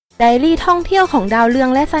ไดอารี่ท่องเที่ยวของดาวเรือง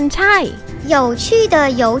และซันชัย有趣的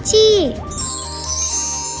游记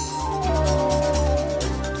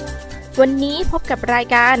วันนี้พบกับราย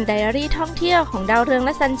การไดอารี่ท่องเที่ยวของดาวเรืองแล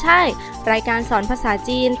ะซันชัยรายการสอนภาษา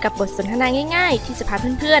จีนกับบทสนทนาง่ายๆที่จะพา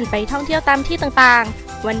เพื่อนๆไปท่องเที่ยวตามที่ต่าง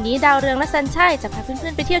ๆวันนี้ดาวเรืองและซันชัยจะพาเพื่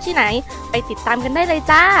อนๆไปเที่ยวที่ไหนไปติดตามกันได้เลย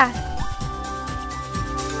จ้า